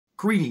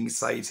Greetings,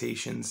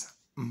 salutations.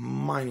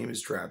 My name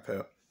is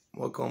Drapo.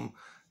 Welcome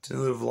to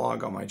another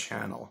vlog on my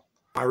channel.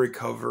 My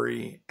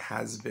recovery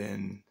has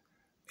been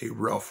a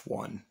rough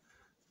one.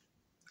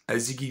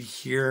 As you can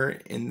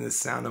hear in the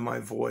sound of my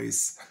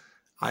voice,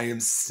 I am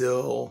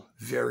still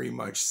very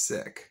much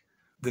sick.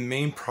 The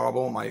main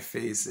problem I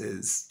face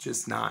is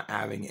just not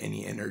having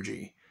any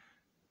energy.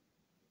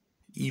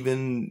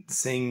 Even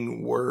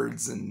saying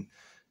words and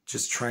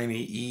just trying to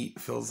eat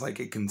feels like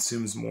it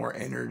consumes more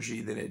energy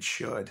than it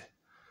should.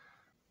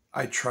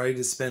 I try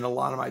to spend a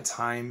lot of my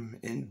time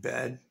in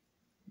bed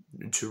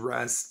to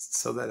rest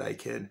so that I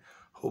could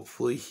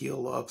hopefully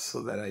heal up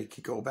so that I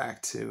could go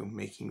back to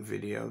making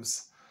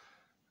videos.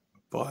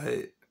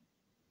 But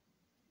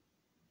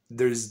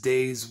there's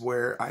days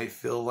where I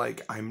feel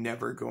like I'm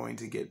never going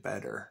to get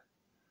better.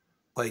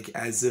 Like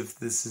as if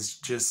this is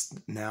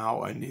just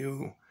now a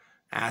new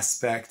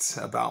aspect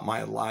about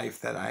my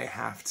life that I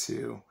have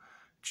to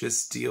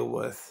just deal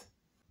with.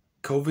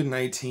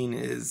 COVID-19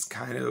 is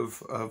kind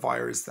of a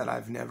virus that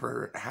I've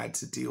never had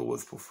to deal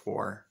with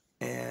before,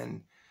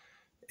 and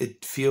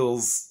it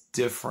feels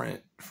different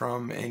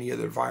from any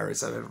other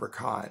virus I've ever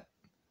caught.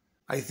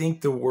 I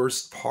think the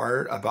worst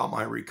part about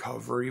my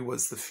recovery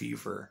was the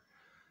fever.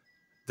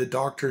 The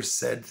doctor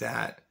said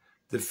that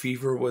the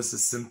fever was a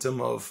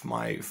symptom of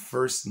my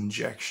first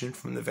injection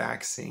from the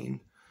vaccine,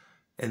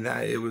 and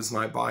that it was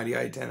my body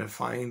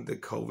identifying the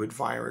COVID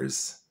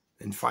virus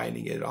and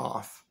fighting it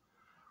off.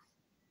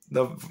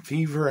 The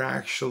fever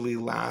actually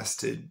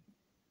lasted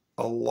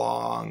a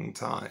long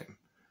time.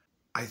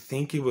 I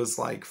think it was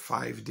like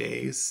 5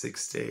 days,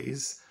 6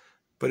 days,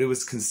 but it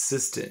was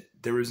consistent.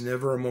 There was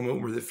never a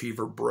moment where the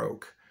fever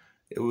broke.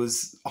 It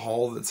was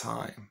all the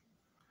time.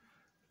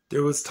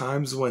 There was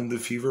times when the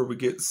fever would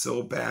get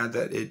so bad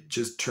that it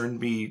just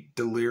turned me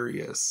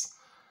delirious.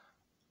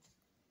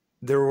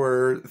 There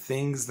were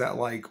things that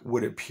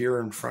would appear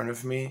in front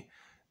of me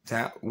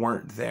that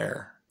weren't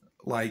there.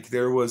 Like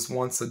there was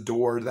once a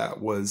door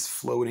that was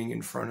floating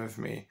in front of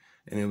me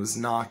and it was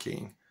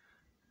knocking.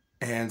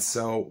 And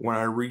so when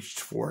I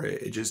reached for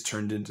it, it just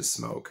turned into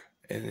smoke.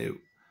 And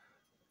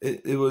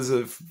it was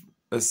a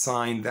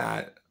sign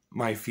that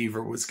my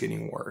fever was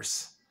getting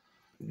worse.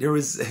 There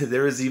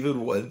was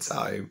even one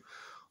time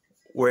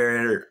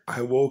where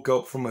I woke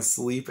up from a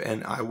sleep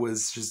and I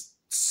was just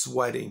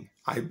sweating.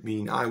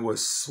 I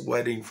was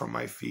sweating from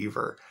my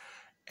fever.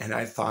 And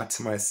I thought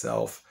to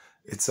myself,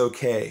 it's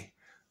okay.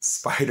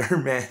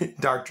 Spider-Man,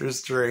 Doctor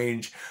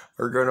Strange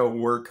are going to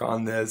work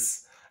on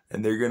this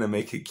and they're going to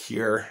make a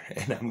cure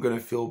and I'm going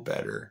to feel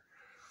better.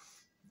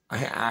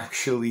 I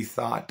actually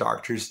thought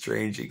Doctor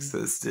Strange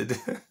existed.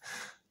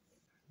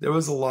 There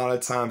was a lot of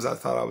times I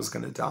thought I was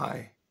going to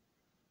die.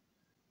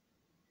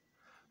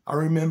 I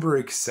remember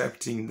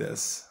accepting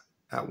this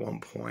at one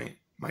point,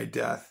 my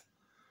death.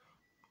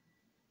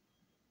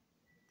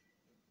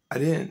 I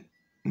didn't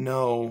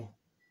know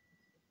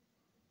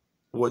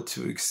what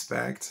to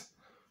expect.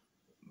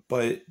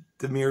 But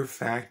the mere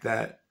fact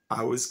that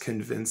I was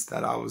convinced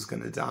that I was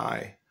going to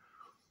die,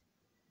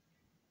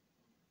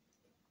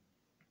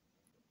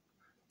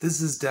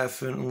 this has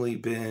definitely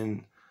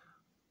been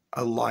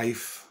a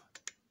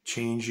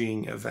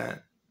life-changing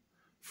event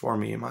for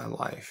me in my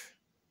life.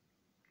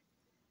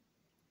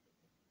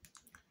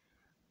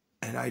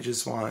 And I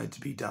just want it to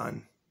be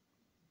done.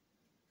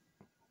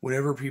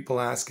 Whenever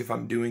people ask if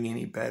I'm doing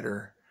any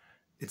better,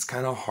 it's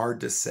kind of hard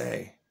to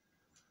say.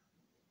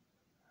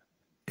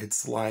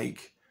 It's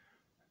like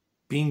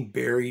being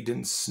buried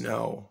in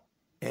snow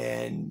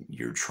and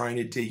you're trying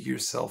to dig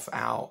yourself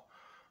out,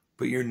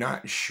 but you're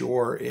not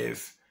sure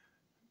if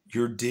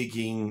you're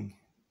digging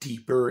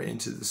deeper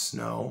into the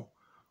snow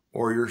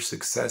or you're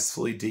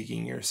successfully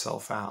digging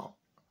yourself out.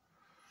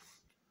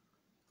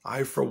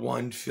 I, for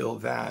one, feel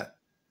that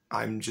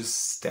I'm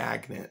just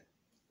stagnant.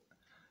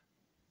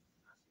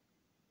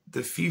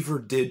 The fever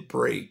did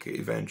break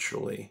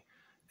eventually,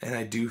 and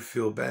I do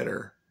feel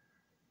better,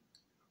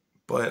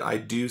 but I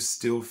do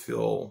still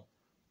feel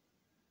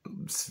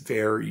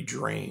very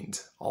drained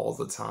all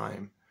the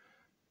time,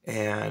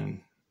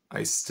 and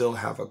I still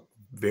have a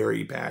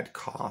very bad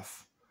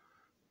cough,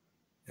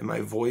 and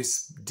my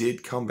voice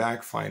did come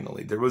back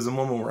finally. There was a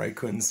moment where I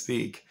couldn't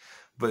speak,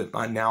 but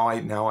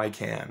now I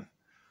can.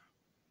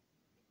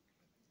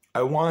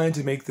 I wanted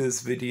to make this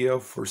video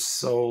for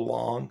so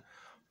long,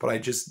 but I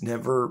just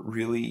never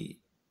really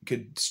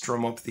could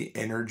strum up the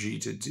energy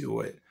to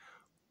do it,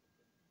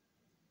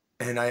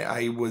 and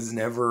I was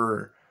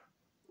never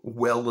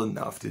well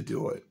enough to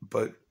do it.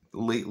 But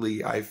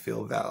lately I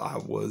feel that I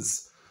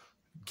was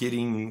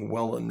getting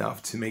well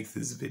enough to make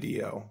this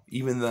video,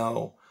 even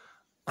though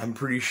I'm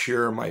pretty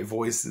sure my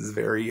voice is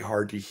very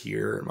hard to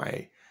hear.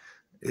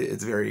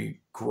 It's very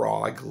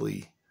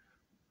groggly.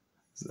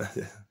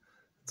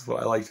 That's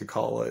what I like to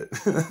call it.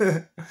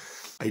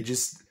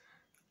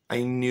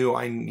 I knew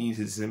I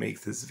needed to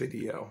make this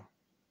video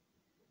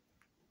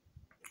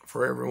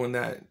for everyone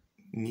that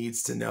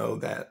needs to know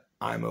that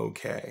I'm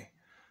okay.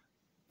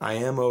 I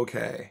am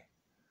okay.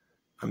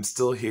 I'm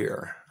still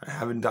here. I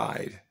haven't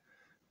died.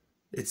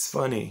 It's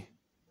funny.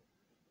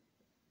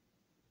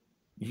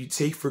 you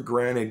take for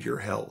granted your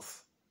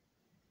health.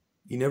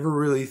 You never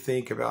really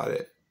think about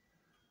it.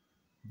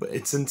 But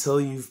it's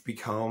until you've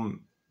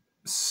become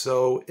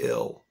so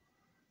ill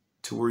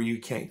to where you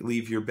can't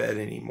leave your bed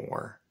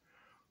anymore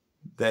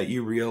that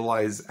you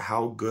realize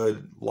how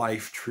good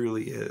life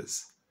truly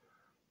is,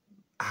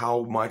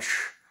 how much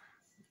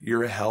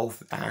your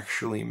health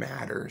actually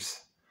matters.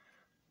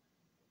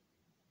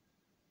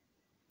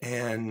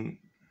 And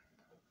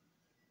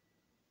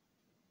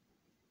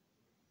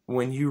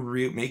when you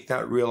make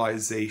that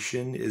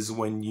realization is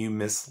when you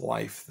miss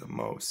life the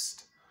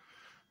most.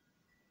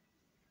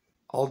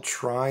 I'll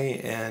try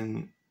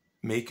and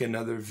make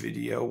another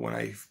video when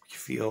I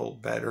feel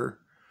better.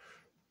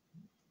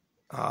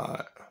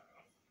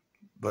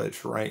 But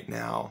for right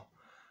now,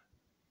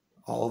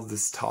 all of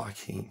this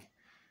talking,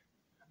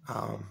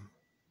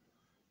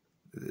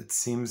 it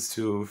seems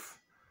to have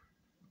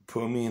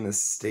put me in a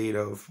state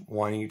of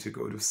wanting to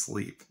go to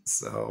sleep.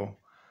 So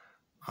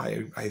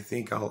I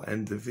think I'll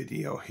end the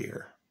video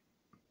here.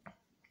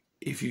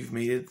 If you've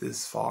made it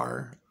this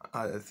far,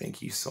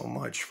 thank you so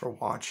much for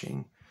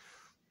watching.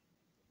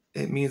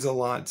 It means a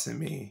lot to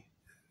me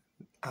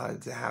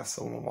to have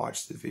someone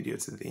watch the video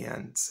to the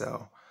end.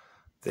 So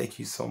thank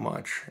you so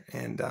much.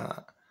 And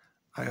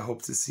I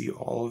hope to see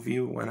all of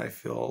you when I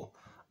feel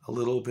a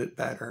little bit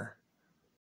better.